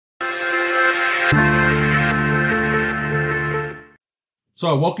So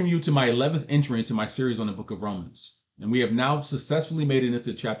I welcome you to my 11th entry into my series on the book of Romans. And we have now successfully made it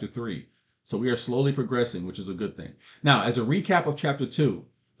into chapter 3. So we are slowly progressing, which is a good thing. Now, as a recap of chapter 2,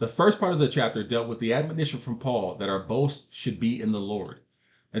 the first part of the chapter dealt with the admonition from Paul that our boast should be in the Lord.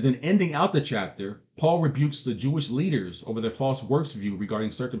 And then ending out the chapter, Paul rebukes the Jewish leaders over their false works view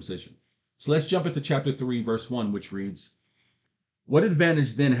regarding circumcision. So let's jump into chapter 3, verse 1, which reads, "What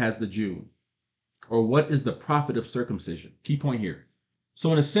advantage then has the Jew? Or what is the profit of circumcision?" Key point here.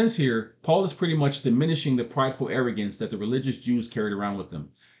 So in a sense here, Paul is pretty much diminishing the prideful arrogance that the religious Jews carried around with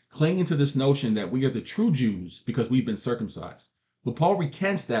them, clinging to this notion that we are the true Jews because we've been circumcised. But Paul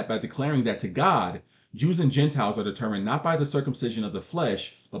recants that by declaring that to God, Jews and Gentiles are determined not by the circumcision of the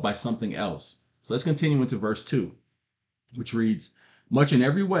flesh, but by something else. So let's continue into verse 2, which reads, "Much in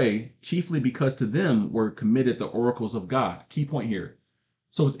every way, chiefly because to them were committed the oracles of God." Key point here.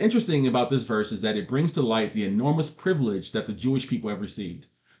 So what's interesting about this verse is that it brings to light the enormous privilege that the Jewish people have received.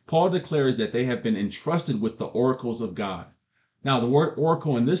 Paul declares that they have been entrusted with the oracles of God. Now, the word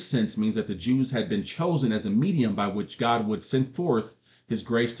oracle in this sense means that the Jews had been chosen as a medium by which God would send forth his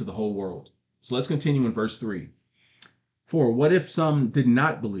grace to the whole world. So let's continue in verse 3. "For what if some did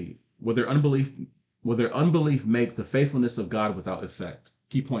not believe? Will their unbelief make the faithfulness of God without effect?"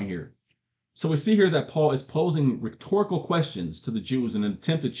 Key point here. So we see here that Paul is posing rhetorical questions to the Jews in an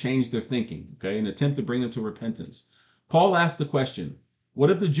attempt to change their thinking, an attempt to bring them to repentance. Paul asks the question,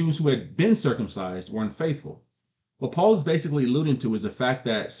 what if the Jews who had been circumcised were unfaithful? What Paul is basically alluding to is the fact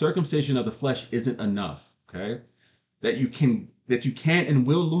that circumcision of the flesh isn't enough, that you can and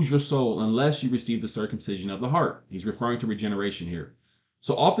will lose your soul unless you receive the circumcision of the heart. He's referring to regeneration here.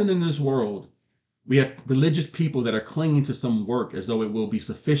 So often in this world, we have religious people that are clinging to some work as though it will be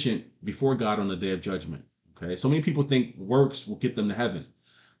sufficient before God on the day of judgment. So many people think works will get them to heaven.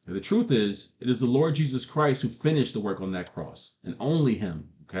 And the truth is, it is the Lord Jesus Christ who finished the work on that cross, and only him.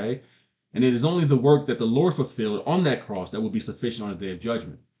 And it is only the work that the Lord fulfilled on that cross that will be sufficient on the day of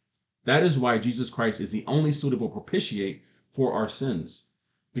judgment. That is why Jesus Christ is the only suitable propitiate for our sins,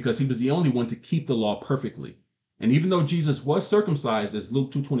 because he was the only one to keep the law perfectly. And even though Jesus was circumcised, as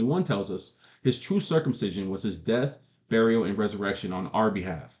Luke 2:21 tells us, his true circumcision was his death, burial, and resurrection on our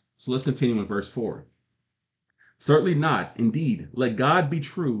behalf. So let's continue in verse 4. "Certainly not. Indeed, let God be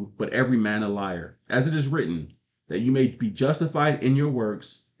true, but every man a liar. As it is written, that you may be justified in your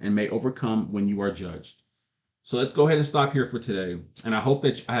works and may overcome when you are judged." So let's go ahead and stop here for today. And I hope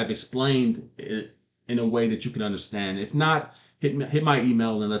that I have explained it in a way that you can understand. If not, hit my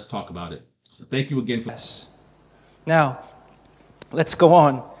email and let's talk about it. So thank you again for this. Now, let's go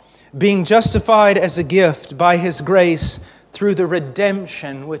on. "Being justified as a gift by his grace through the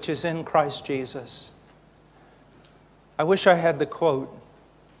redemption which is in Christ Jesus." I wish I had the quote.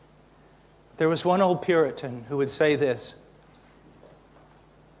 There was one old Puritan who would say this,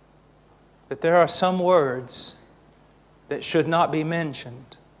 that there are some words that should not be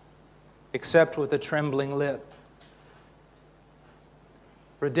mentioned except with a trembling lip.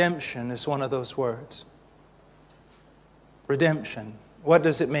 Redemption is one of those words. Redemption. What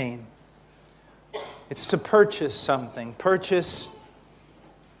does it mean? It's to purchase something. Purchase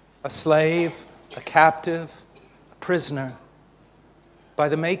a slave, a captive, a prisoner, by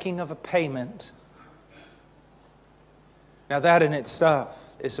the making of a payment. Now that in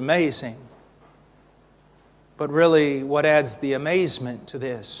itself is amazing. But really what adds the amazement to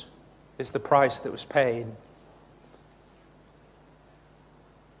this is the price that was paid.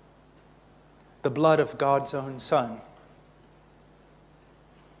 The blood of God's own Son.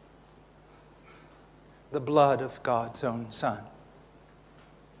 The blood of God's own Son.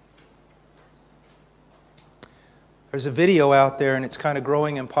 There's a video out there and it's kind of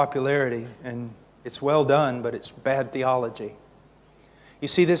growing in popularity, and it's well done, but it's bad theology. You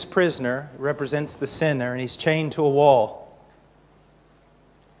see this prisoner represents the sinner, and he's chained to a wall.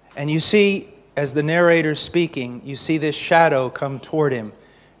 And you see, as the narrator's speaking, you see this shadow come toward him.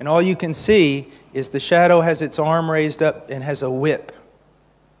 And all you can see is the shadow has its arm raised up and has a whip.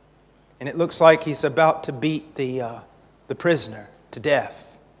 And it looks like he's about to beat the prisoner to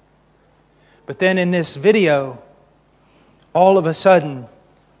death. But then in this video, all of a sudden,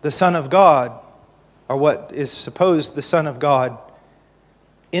 the Son of God, or what is supposed the Son of God,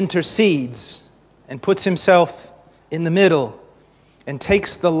 intercedes and puts himself in the middle and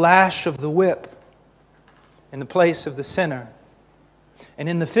takes the lash of the whip in the place of the sinner. And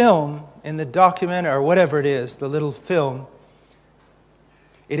in the film, in the document or whatever it is, the little film,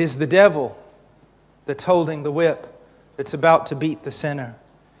 it is the devil that's holding the whip that's about to beat the sinner.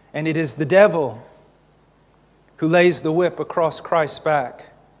 And it is the devil who lays the whip across Christ's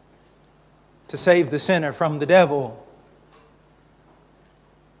back to save the sinner from the devil.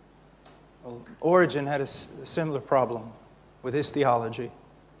 Well, Origen had a similar problem with his theology.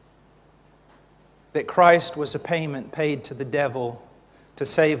 That Christ was a payment paid to the devil to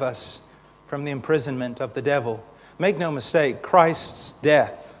save us from the imprisonment of the devil. Make no mistake, Christ's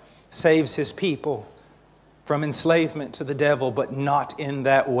death saves His people from enslavement to the devil, but not in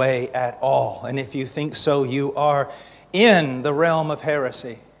that way at all. And if you think so, you are in the realm of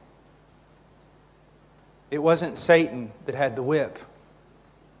heresy. It wasn't Satan that had the whip.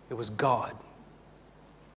 It was God.